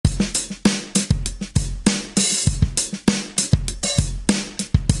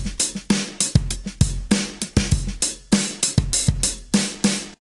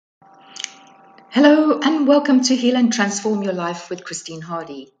Hello and welcome to Heal and Transform Your Life with Christine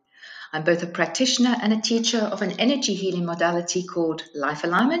Hardy. I'm both a practitioner and a teacher of an energy healing modality called Life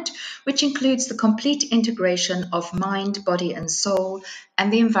Alignment, which includes the complete integration of mind, body, and soul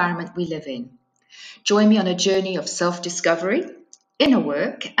and the environment we live in. Join me on a journey of self-discovery, inner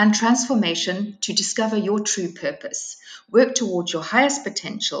work, and transformation to discover your true purpose, work towards your highest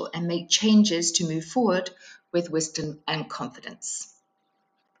potential, and make changes to move forward with wisdom and confidence.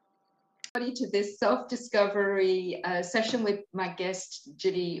 To this self-discovery session with my guest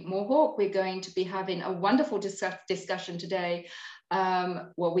Julie Mohawk. We're going to be having a wonderful discussion today.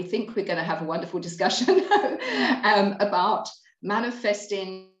 Well, we think we're going to have a wonderful discussion about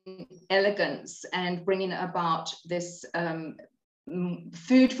manifesting elegance and bringing about this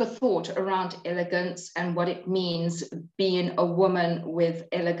food for thought around elegance and what it means being a woman with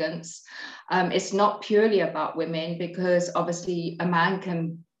elegance. It's not purely about women, because obviously a man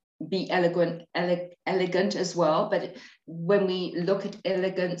can be elegant as well, but when we look at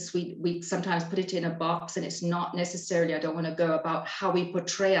elegance, we sometimes put it in a box, and it's not necessarily, I don't want to go about how we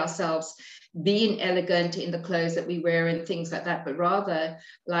portray ourselves being elegant in the clothes that we wear and things like that, but rather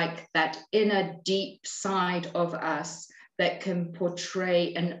like that inner deep side of us that can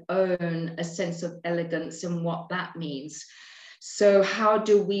portray and own a sense of elegance and what that means. So how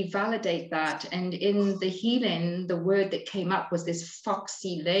do we validate that? And in the healing, the word that came up was this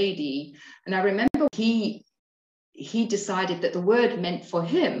foxy lady. And I remember he decided that the word meant for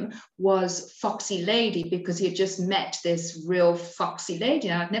him was foxy lady, because he had just met this real foxy lady.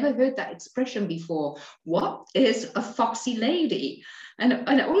 And I've never heard that expression before. What is a foxy lady? And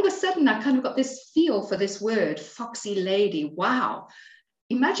all of a sudden, I kind of got this feel for this word, foxy lady. Wow.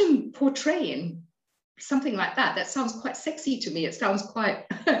 Imagine portraying something like that. That sounds quite sexy to me. It sounds quite,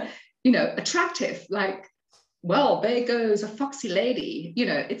 attractive. Like, well, there goes a foxy lady.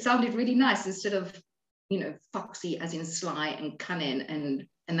 It sounded really nice instead of, foxy as in sly and cunning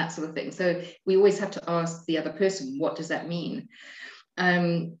and that sort of thing. So we always have to ask the other person, what does that mean?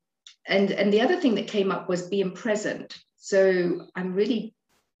 And the other thing that came up was being present. So I'm really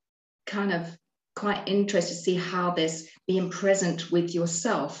kind of quite interested to see how this being present with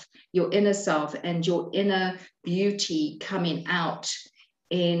yourself, your inner self, and your inner beauty coming out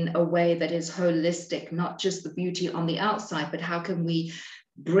in a way that is holistic, not just the beauty on the outside, but how can we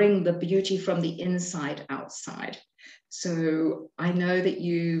bring the beauty from the inside outside? So I know that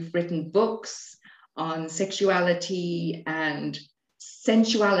you've written books on sexuality, and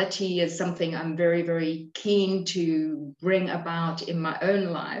sensuality is something I'm very, very keen to bring about in my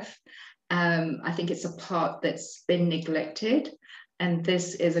own life. I think it's a part that's been neglected, and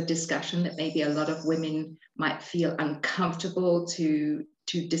this is a discussion that maybe a lot of women might feel uncomfortable to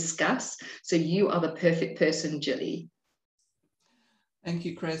discuss. So you are the perfect person, Julie. Thank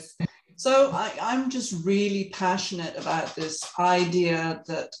you, Chris. So I'm just really passionate about this idea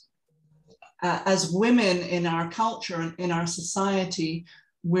that as women in our culture and in our society,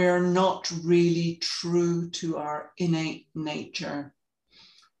 we're not really true to our innate nature.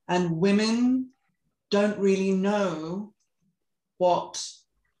 And women don't really know what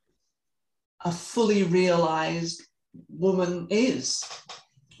a fully realized woman is.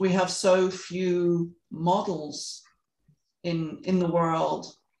 We have so few models in the world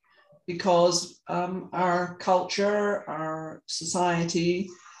because our culture, our society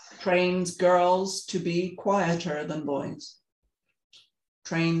trains girls to be quieter than boys,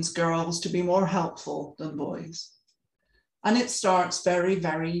 trains girls to be more helpful than boys. And it starts very,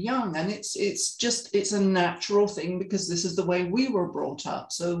 very young. And it's a natural thing because this is the way we were brought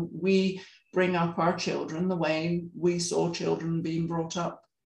up. So we bring up our children the way we saw children being brought up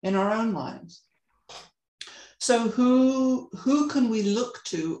in our own lives. So who can we look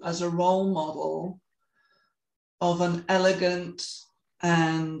to as a role model of an elegant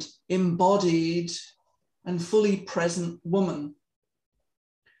and embodied and fully present woman?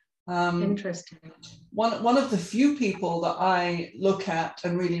 Interesting. One of the few people that I look at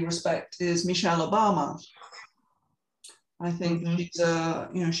and really respect is Michelle Obama. I think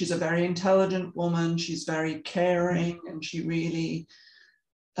she's a very intelligent woman. She's very caring, and she really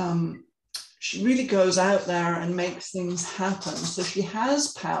goes out there and makes things happen. So she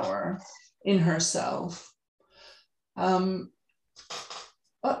has power in herself. But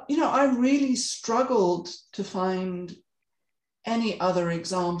I really struggled to find any other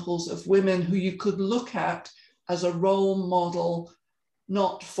examples of women who you could look at as a role model,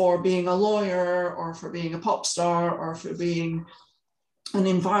 not for being a lawyer or for being a pop star or for being an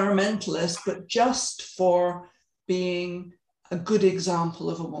environmentalist, but just for being a good example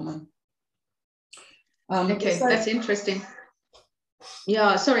of a woman. Okay, that's interesting.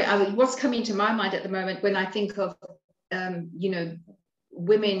 Yeah, sorry, what's coming to my mind at the moment when I think of,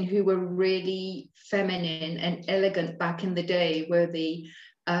 women who were really feminine and elegant back in the day were the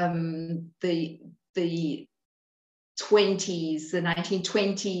 20s, the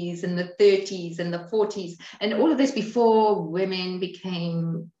 1920s and the 30s and the 40s, and all of this before women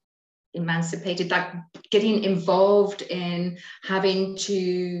became emancipated, like getting involved in having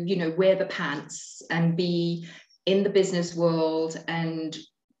to, wear the pants and be in the business world and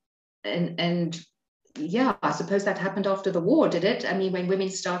yeah, I suppose that happened after the war, did it? I mean, when women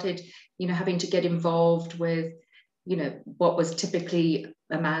started, having to get involved with, what was typically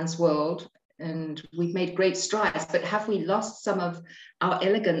a man's world, and we've made great strides, but have we lost some of our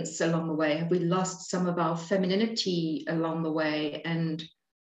elegance along the way? Have we lost some of our femininity along the way? And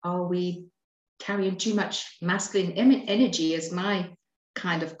are we carrying too much masculine energy, is my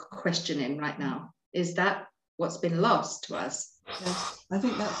kind of questioning right now. Is that what's been lost to us? Yes, I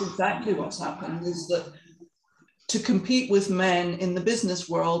think that's exactly what's happened, is that to compete with men in the business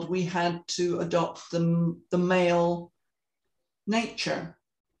world, we had to adopt the male nature.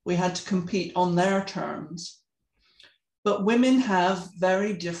 We had to compete on their terms. But women have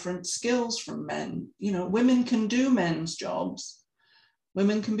very different skills from men. Women can do men's jobs.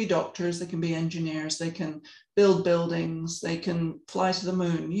 Women can be doctors, they can be engineers, they can build buildings, they can fly to the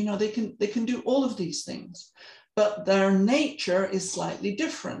moon. They can do all of these things. But their nature is slightly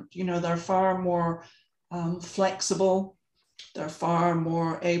different. They're far more flexible. They're far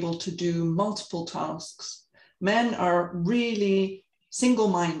more able to do multiple tasks. Men are really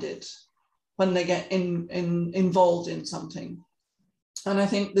single-minded when they get involved in something. And I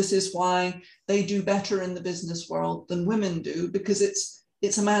think this is why they do better in the business world than women do, because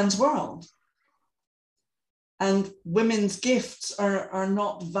it's a man's world. And women's gifts are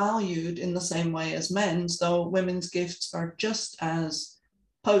not valued in the same way as men's, though women's gifts are just as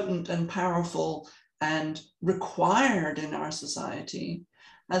potent and powerful and required in our society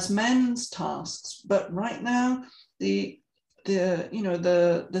as men's tasks. But right now, the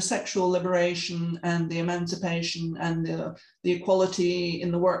sexual liberation and the emancipation and the equality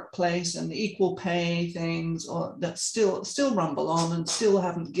in the workplace and the equal pay things that still rumble on and still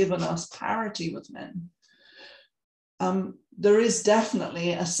haven't given us parity with men. There is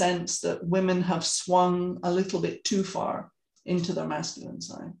definitely a sense that women have swung a little bit too far into their masculine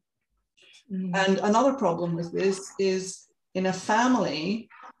side. Mm. And another problem with this is in a family,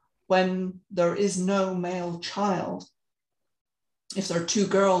 when there is no male child, if there are two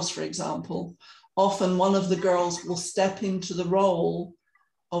girls, for example, often one of the girls will step into the role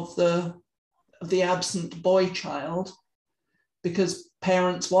of the absent boy child, because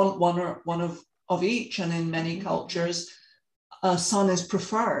parents want one of each, and in many cultures, a son is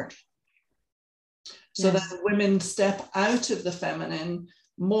preferred. So yes. Then women step out of the feminine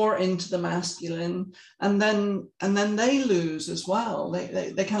more into the masculine, and then they lose as well.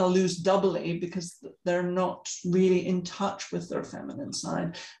 They kind of lose doubly because they're not really in touch with their feminine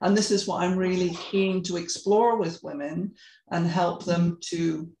side. And this is what I'm really keen to explore with women and help them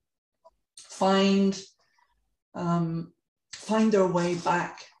to find their way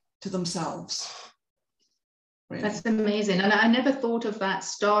back to themselves. Really. That's amazing. And I never thought of that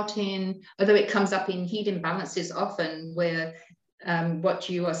starting, although it comes up in healing balances often, where what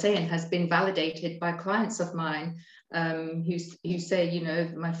you are saying has been validated by clients of mine who say,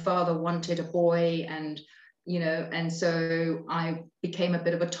 my father wanted a boy, and so I became a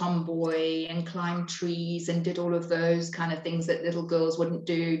bit of a tomboy and climbed trees and did all of those kind of things that little girls wouldn't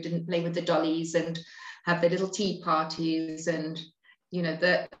do, didn't play with the dollies and have their little tea parties and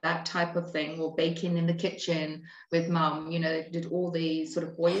that type of thing, or baking in the kitchen with mum, did all these sort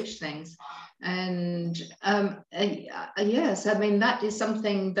of boyish things. And yes, I mean, that is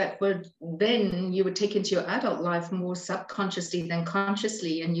something that you would take into your adult life more subconsciously than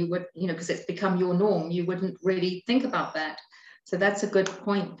consciously, and you would, because it's become your norm, you wouldn't really think about that. So that's a good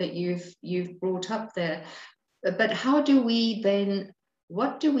point that you've brought up there. But how do we then,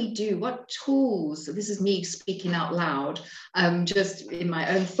 what do we do? What tools? This is me speaking out loud, just in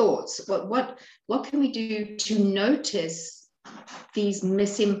my own thoughts. What can we do to notice these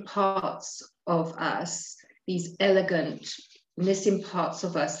missing parts of us, these elegant missing parts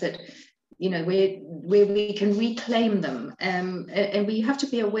of us that, where we can reclaim them? And we have to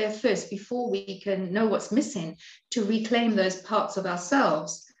be aware first before we can know what's missing to reclaim those parts of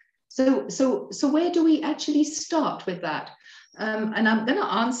ourselves. So where do we actually start with that? And I'm going to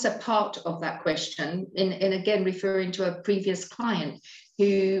answer part of that question in again referring to a previous client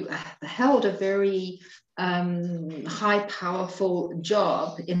who held a very high, powerful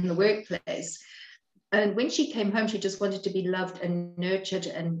job in the workplace. And when she came home, she just wanted to be loved and nurtured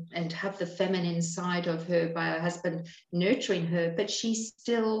and have the feminine side of her by her husband nurturing her. But she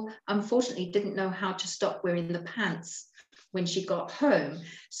still, unfortunately, didn't know how to stop wearing the pants when she got home.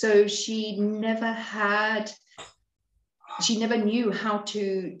 So she never knew how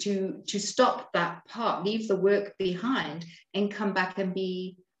to stop that part, leave the work behind, and come back and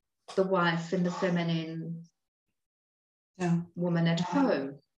be the wife and the feminine woman at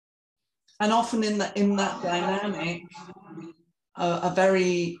home. And often in that dynamic, a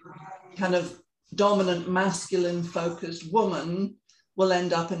very kind of dominant, masculine focused woman will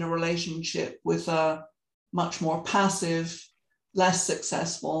end up in a relationship with a much more passive, less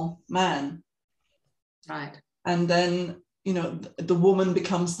successful man. Right. And then, you know, the woman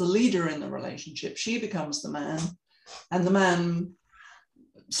becomes the leader in the relationship. She becomes the man, and the man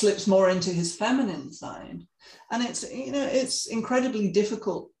slips more into his feminine side. And it's, you know, it's incredibly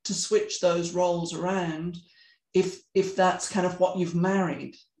difficult to switch those roles around if that's kind of what you've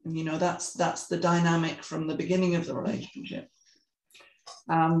married. And, you know, that's the dynamic from the beginning of the relationship.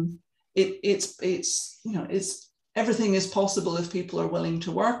 It's you know, everything is possible if people are willing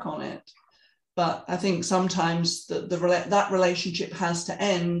to work on it. But I think sometimes that relationship has to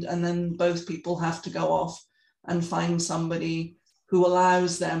end, and then both people have to go off and find somebody who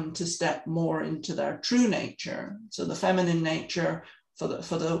allows them to step more into their true nature. So the feminine nature for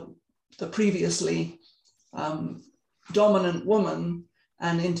the previously dominant woman,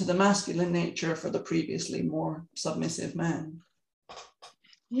 and into the masculine nature for the previously more submissive man.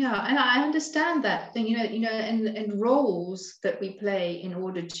 Yeah, and I understand that thing, and roles that we play in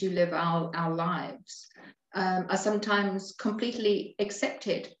order to live our lives are sometimes completely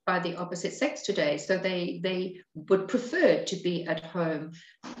accepted by the opposite sex today. So they would prefer to be at home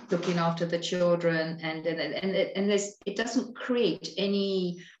looking after the children, and it doesn't create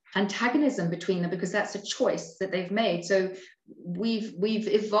any antagonism between them, because that's a choice that they've made. So we've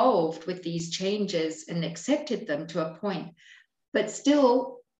evolved with these changes and accepted them to a point, but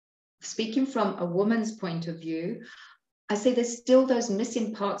still, speaking from a woman's point of view, I say there's still those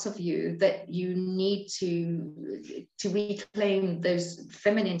missing parts of you that you need to reclaim those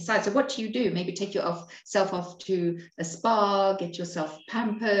feminine sides. So what do you do? Maybe take yourself off to a spa, get yourself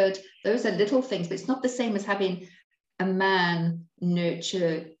pampered. Those are little things, but it's not the same as having a man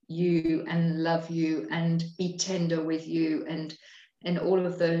nurture you and love you and be tender with you and all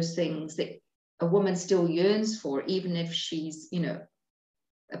of those things that a woman still yearns for, even if she's,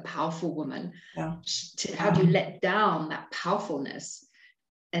 a powerful woman. Yeah. How do you let down that powerfulness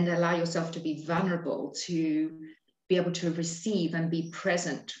and allow yourself to be vulnerable, to be able to receive and be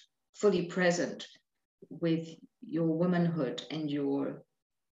present, fully present with your womanhood and your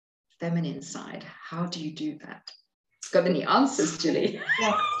feminine side? How do you do that? Got any answers, Julie?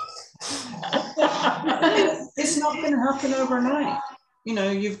 Yeah. It's not going to happen overnight.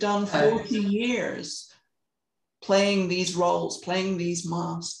 You've done 40 years playing these roles, playing these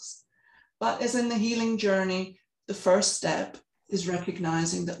masks. But as in the healing journey, the first step is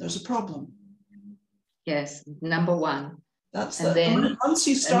recognizing that there's a problem. Yes, number one. Once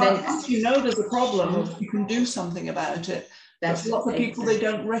you know there's a problem, you can do something about it. But lots of people, they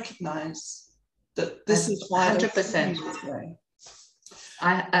don't recognize that this is why 100%.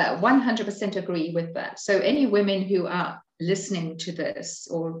 I 100% agree with that. So any women who are listening to this,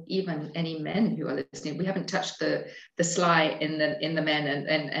 or even any men who are listening, we haven't touched the sly in the men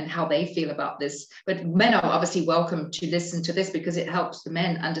and how they feel about this, but men are obviously welcome to listen to this, because it helps the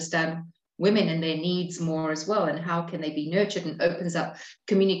men understand women and their needs more as well, and how can they be nurtured, and opens up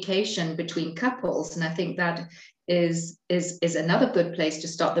communication between couples. And I think that is another good place to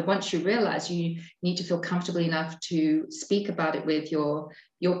start, that once you realize you need to feel comfortable enough to speak about it with your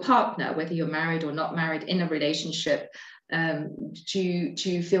partner, whether you're married or not married, in a relationship,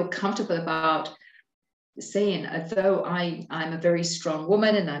 to feel comfortable about saying, although I'm a very strong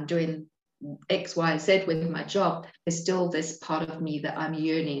woman and I'm doing X, Y, Z with my job, there's still this part of me that I'm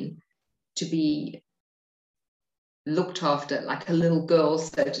yearning to be looked after like a little girl,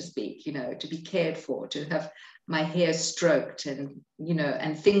 so to speak, to be cared for, to have my hair stroked, and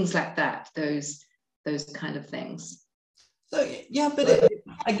and things like that, those kind of things. So yeah, but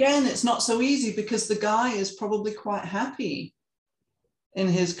again, it's not so easy, because the guy is probably quite happy in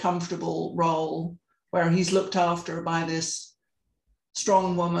his comfortable role where he's looked after by this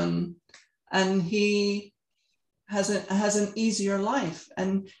strong woman, and he has an easier life,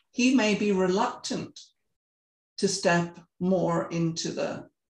 and he may be reluctant to step more into the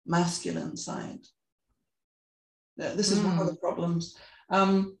masculine side. This is one of the problems.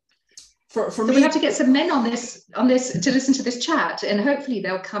 For me, we have to get some men on this to listen to this chat, and hopefully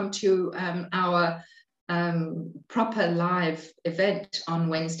they'll come to our proper live event on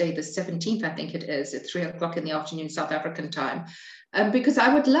Wednesday, the 17th, I think it is, at 3 o'clock in the afternoon, South African time. Because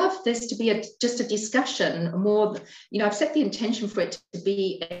I would love this to be just a discussion more, I've set the intention for it to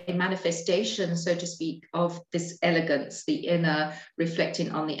be a manifestation, so to speak, of this elegance, the inner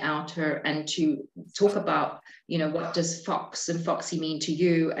reflecting on the outer, and to talk about, what does fox and foxy mean to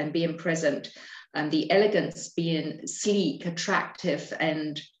you, and being present, and the elegance being sleek, attractive,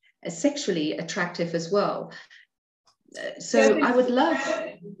 and sexually attractive as well. So I would love...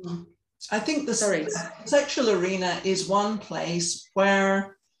 I think the sexual arena is one place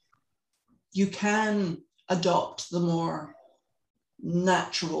where you can adopt the more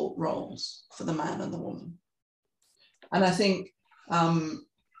natural roles for the man and the woman. And I think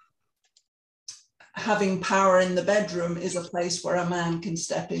having power in the bedroom is a place where a man can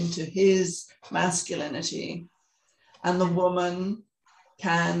step into his masculinity, and the woman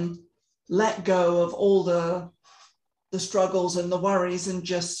can let go of all the struggles and the worries and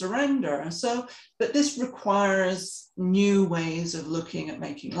just surrender. So, but this requires new ways of looking at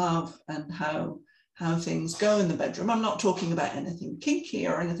making love and how things go in the bedroom. I'm not talking about anything kinky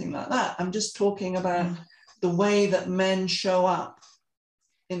or anything like that. I'm just talking about the way that men show up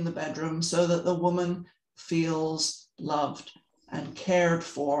in the bedroom so that the woman feels loved and cared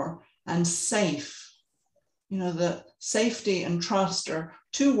for and safe. The safety and trust are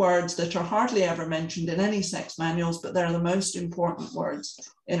two words that are hardly ever mentioned in any sex manuals, but they're the most important words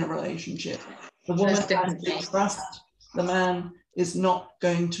in a relationship. The woman has to trust the man is not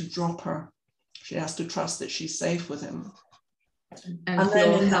going to drop her. She has to trust that she's safe with him. And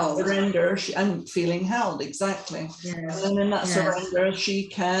then in that surrender, and feeling held, exactly. Yes. And then in that surrender, she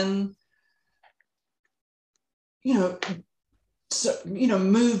can,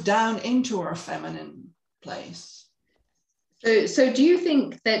 move down into her feminine place. So do you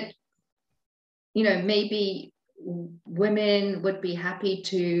think that, maybe women would be happy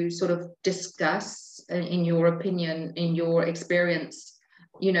to sort of discuss, in your opinion, in your experience,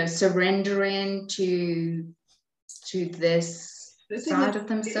 surrendering to this side of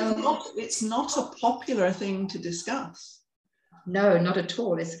themselves? It's not a popular thing to discuss. No, not at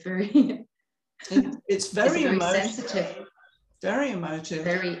all. It's very... it's very emotive. Sensitive. Very emotive.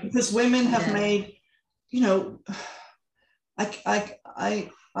 Because women have made... I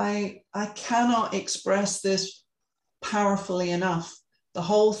cannot express this powerfully enough. The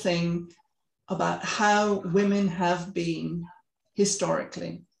whole thing about how women have been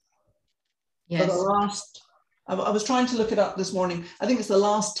historically. Yes. For the last, I was trying to look it up this morning. I think it's the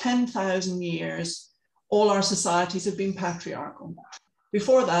last 10,000 years, all our societies have been patriarchal.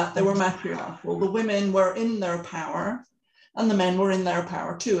 Before that, they were matriarchal. The women were in their power and the men were in their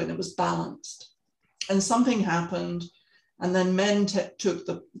power too, and it was balanced. And something happened, and then men took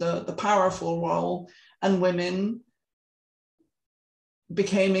the powerful role, and women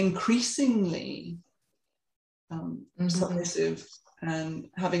became increasingly submissive and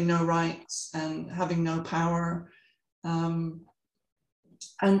having no rights and having no power. And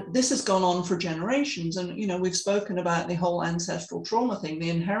this has gone on for generations. And, we've spoken about the whole ancestral trauma thing, the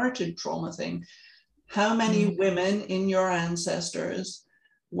inherited trauma thing. How many women in your ancestors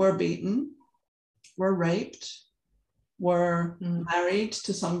were beaten, were raped, were married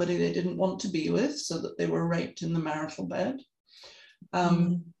to somebody they didn't want to be with, so that they were raped in the marital bed.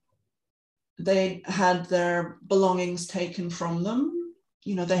 They had their belongings taken from them.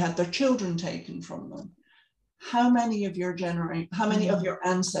 They had their children taken from them. How many of your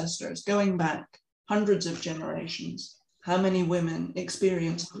ancestors, going back hundreds of generations, how many women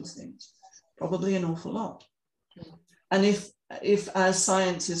experienced these things? Probably an awful lot. And if as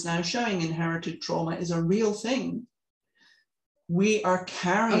science is now showing, inherited trauma is a real thing, we are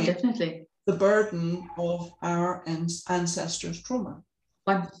carrying the burden of our ancestors' trauma.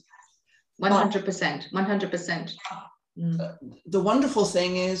 100%. The wonderful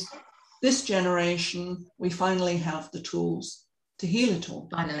thing is, this generation, we finally have the tools to heal it all.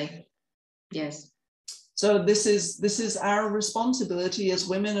 Finally, yes. So this is our responsibility as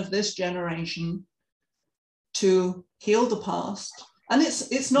women of this generation to heal the past, and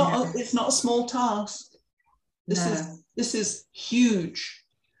it's not a small task. This is huge.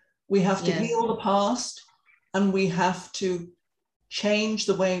 We have to heal the past, and we have to change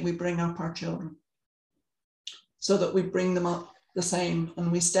the way we bring up our children, so that we bring them up the same,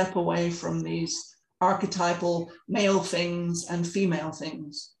 and we step away from these archetypal male things and female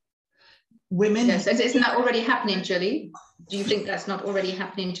things. Women. Yes, isn't that already happening, Julie? Do you think that's not already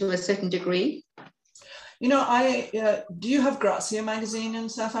happening to a certain degree? Do you have Grazia magazine in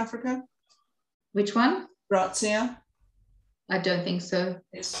South Africa? Which one? Grazia. I don't think so.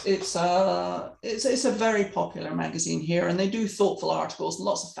 It's a very popular magazine here, and they do thoughtful articles,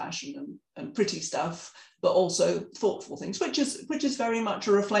 lots of fashion and pretty stuff, but also thoughtful things, which is very much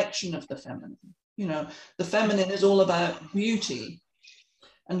a reflection of the feminine. You know, the feminine is all about beauty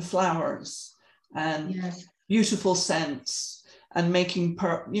and flowers and Yes. beautiful scents and making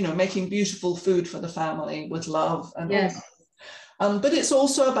beautiful food for the family with love and yes. But it's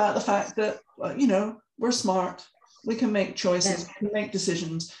also about the fact that we're smart. We can make choices, Yes. we can make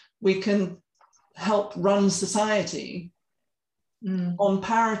decisions, we can help run society on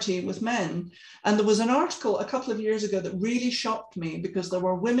parity with men. And there was an article a couple of years ago that really shocked me, because there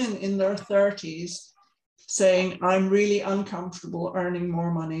were women in their 30s saying, I'm really uncomfortable earning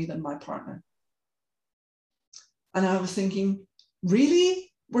more money than my partner. And I was thinking,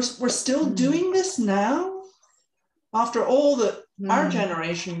 really? We're still doing this now? After all that our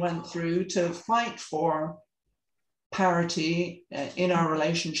generation went through to fight for parity in our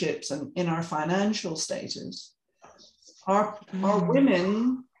relationships and in our financial status, our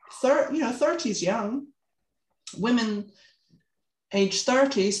women, 30s young, women age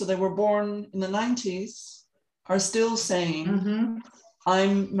 30, so they were born in the 90s, are still saying,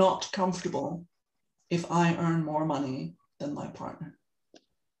 I'm not comfortable if I earn more money than my partner.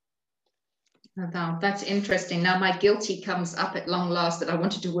 Now, that's interesting. Now my guilty comes up at long last that I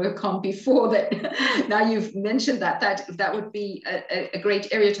wanted to work on before that. Now you've mentioned that would be a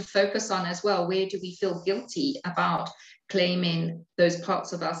great area to focus on as well. Where do we feel guilty about claiming those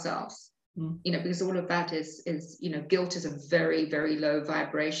parts of ourselves? Because all of that is guilt is a very, very low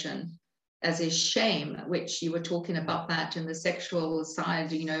vibration, as is shame, which you were talking about that in the sexual side,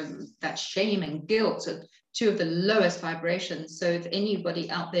 that shame and guilt are two of the lowest vibrations. So if anybody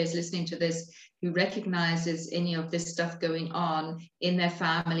out there is listening to this who recognizes any of this stuff going on in their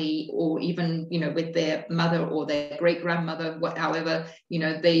family, or even, with their mother or their great-grandmother, however,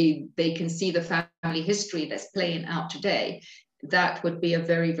 they can see the family history that's playing out today, that would be a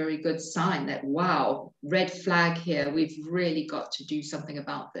very, very good sign that, wow, red flag here, we've really got to do something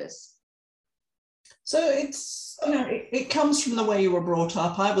about this. So it's, it comes from the way you were brought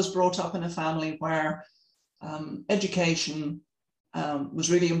up. I was brought up in a family where education was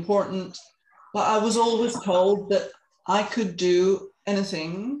really important, but I was always told that I could do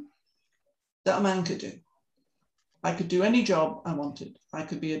anything that a man could do. I could do any job I wanted. I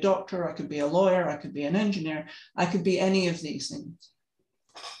could be a doctor, I could be a lawyer, I could be an engineer, I could be any of these things.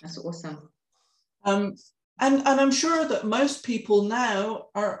 That's awesome. And I'm sure that most people now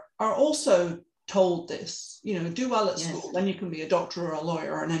are also told this, do well at school, then you can be a doctor or a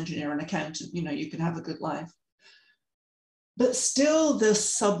lawyer or an engineer or an accountant, you can have a good life. But still the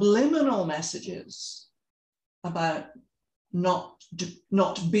subliminal messages about not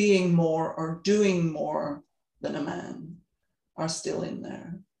being more or doing more than a man are still in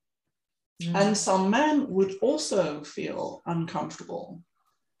there. And some men would also feel uncomfortable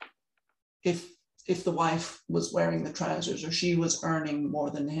if the wife was wearing the trousers or she was earning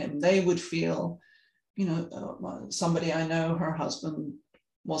more than him. They would feel, somebody I know, her husband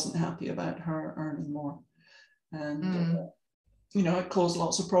wasn't happy about her earning more. And, it caused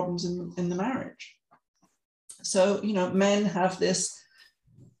lots of problems in the marriage. So, men have this,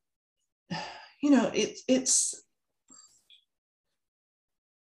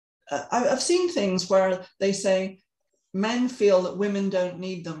 I've seen things where they say men feel that women don't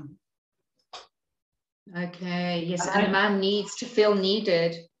need them. Okay, yes, and a man needs to feel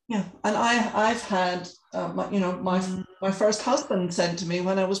needed. Yeah, and I've had, my first husband said to me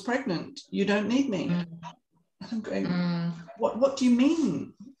when I was pregnant, "You don't need me." I'm going, what do you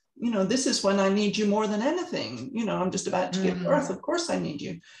mean? This is when I need you more than anything. I'm just about to give birth. Of course I need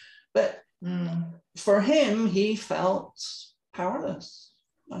you. But for him, he felt powerless,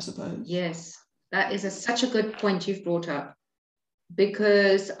 I suppose. Yes, that is such a good point you've brought up,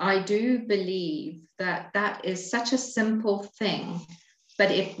 because I do believe that is such a simple thing,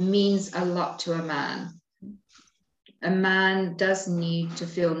 but it means a lot to a man. A man does need to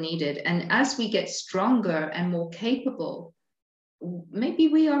feel needed. And as we get stronger and more capable, maybe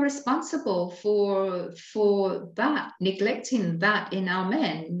we are responsible for that, neglecting that in our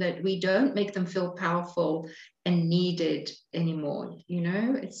men, that we don't make them feel powerful and needed anymore.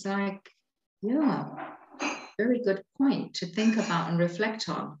 It's like, very good point to think about and reflect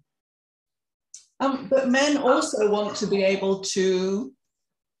on. But men also want to be able to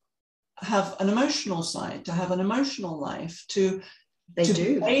have an emotional side, to have an emotional life, to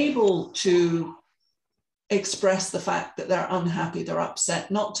be able to express the fact that they're unhappy, they're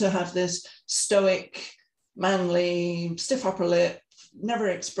upset, not to have this stoic, manly, stiff upper lip, never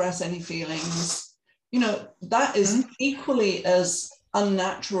express any feelings. you know, that is equally as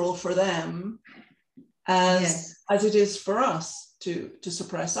unnatural for them as it is for us to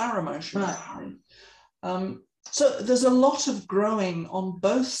suppress our emotions. Right. So there's a lot of growing on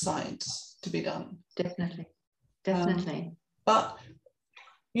both sides to be done. Definitely. But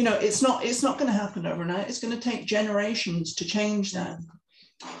you know, it's not going to happen overnight. It's going to take generations to change that.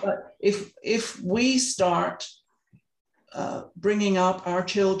 But if we start bringing up our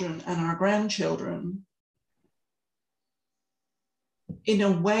children and our grandchildren in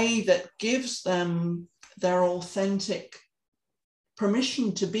a way that gives them their authentic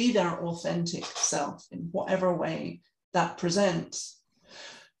permission to be their authentic self in whatever way that presents.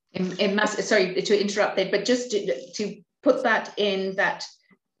 It must, sorry to interrupt there, but just to put that in that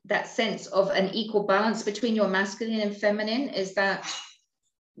sense of an equal balance between your masculine and feminine, is that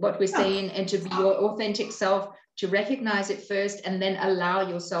what we're saying? And to be your authentic self, to recognize it first, and then allow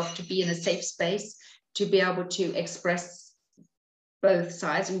yourself to be in a safe space to be able to express both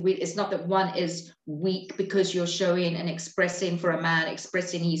sides. And it's not that one is weak because you're showing and expressing, for a man,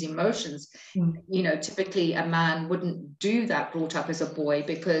 expressing his emotions. You know, typically a man wouldn't do that brought up as a boy,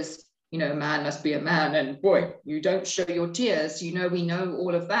 because, you know, a man must be a man, and boy, you don't show your tears. You know, we know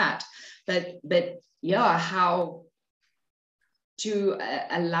all of that. But yeah, how to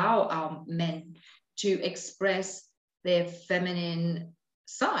allow our men to express their feminine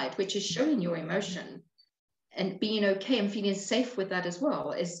side, which is showing your emotion and being okay and feeling safe with that as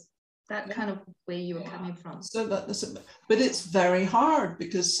well. Is that kind of where you were coming from? So but it's very hard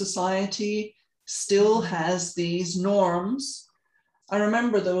because society still has these norms. I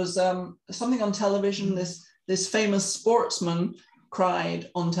remember there was something on television, this famous sportsman cried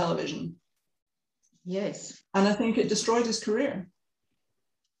on television. Yes. And I think it destroyed his career.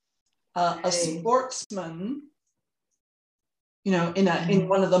 A sportsman, you know, in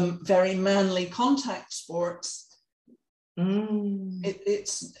one of the very manly contact sports,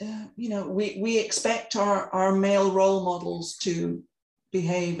 it's you know, we expect our male role models to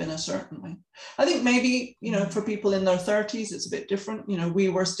behave in a certain way. I think maybe, you know, for people in their 30s, it's a bit different. You know, we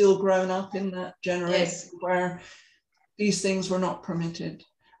were still grown up in that generation where these things were not permitted.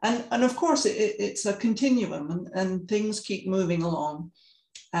 And of course, it's a continuum, and things keep moving along.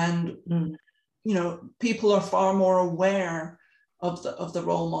 And, you know, people are far more aware of the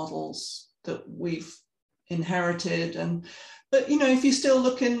role models that we've inherited. But, you know, if you still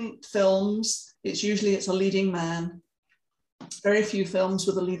look in films, it's a leading man. Very few films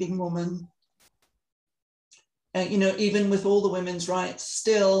with a leading woman. You know, even with all the women's rights,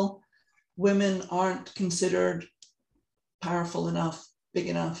 still women aren't considered powerful enough, big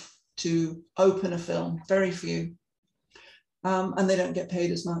enough to open a film. Very few. And they don't get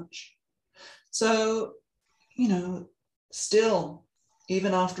paid as much. So, you know, still,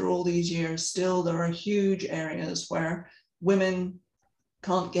 even after all these years, still there are huge areas where women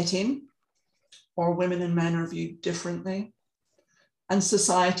can't get in, or women and men are viewed differently. And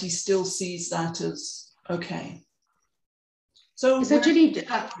society still sees that as okay. So Julie,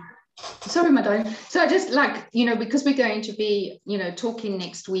 sorry, Madonna. So I just like, you know, because we're going to be, you know, talking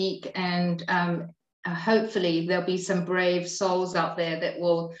next week, and hopefully there'll be some brave souls out there that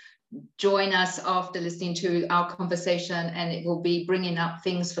will join us after listening to our conversation, and it will be bringing up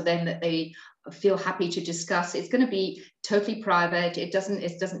things for them that they feel happy to discuss. It's going to be totally private. It doesn't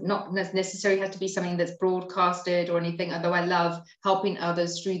not necessarily have to be something that's broadcasted or anything, although I love helping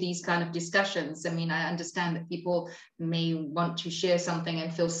others through these kind of discussions. I mean, I understand that people may want to share something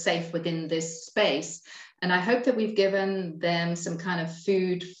and feel safe within this space. And I hope that we've given them some kind of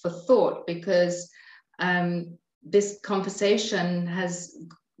food for thought, because this conversation has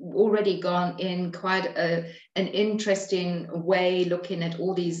already gone in quite an interesting way, looking at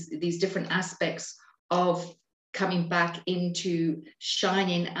all these different aspects of coming back into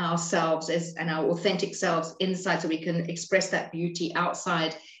shining ourselves and our authentic selves inside, so we can express that beauty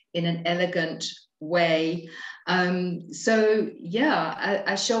outside in an elegant way. So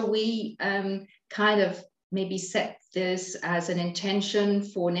yeah, shall we kind of maybe set this as an intention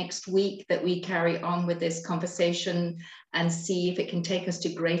for next week, that we carry on with this conversation and see if it can take us to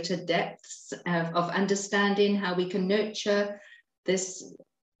greater depths of understanding how we can nurture this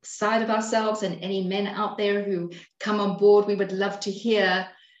side of ourselves. And any men out there who come on board, we would love to hear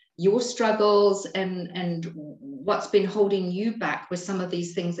your struggles and what's been holding you back with some of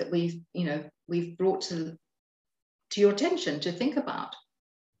these things that we've brought to your attention to think about.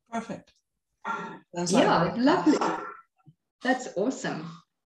 Perfect. Yeah, lovely. That's awesome.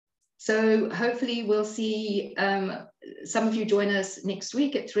 So hopefully we'll see some of you join us next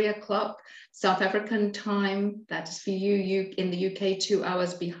week at 3 o'clock South African time. That is for you in the UK, 2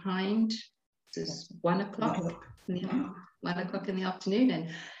 hours behind. This is 1 o'clock. 1 o'clock in the afternoon, and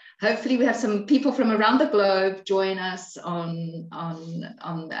hopefully we have some people from around the globe join us on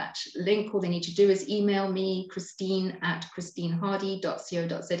that link. All they need to do is email me,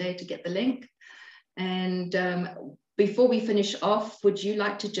 christine@christinehardy.co.za, to get the link. And before we finish off, would you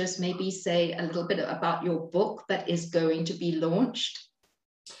like to just maybe say a little bit about your book that is going to be launched?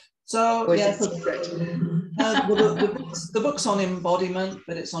 So yes, the book's on embodiment,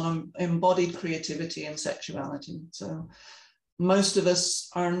 but it's on embodied creativity and sexuality. So most of us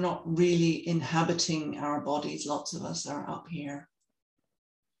are not really inhabiting our bodies. Lots of us are up here.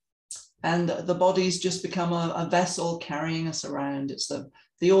 And the body's just become a vessel carrying us around. It's the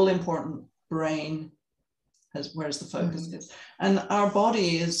all-important brain, where's the focus is. And our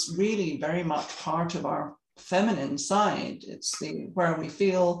body is really very much part of our feminine side. It's where we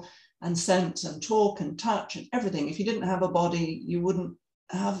feel and sense and talk and touch and everything. If you didn't have a body, you wouldn't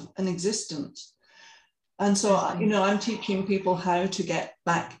have an existence. And so, I'm teaching people how to get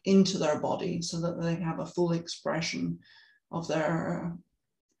back into their body so that they have a full expression of their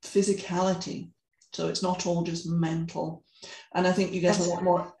physicality. So it's not all just mental. And I think you get a lot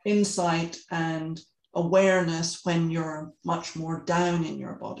more insight and awareness when you're much more down in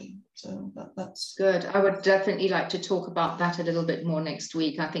your body. So that's good. I would definitely like to talk about that a little bit more next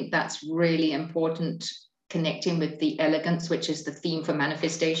week. I think that's really important, connecting with the elegance, which is the theme for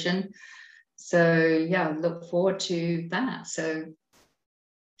manifestation. So yeah, look forward to that. So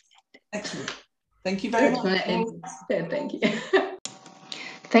excellent. Thank you very much. Thank you.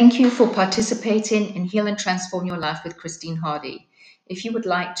 Thank you for participating in Heal and Transform Your Life with Christine Hardy. If you would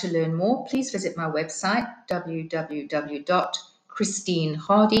like to learn more, please visit my website,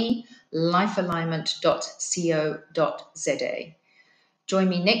 www.christinehardy.lifealignment.co.za. Join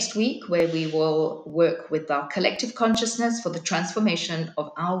me next week, where we will work with our collective consciousness for the transformation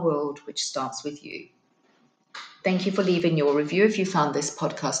of our world, which starts with you. Thank you for leaving your review if you found this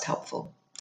podcast helpful.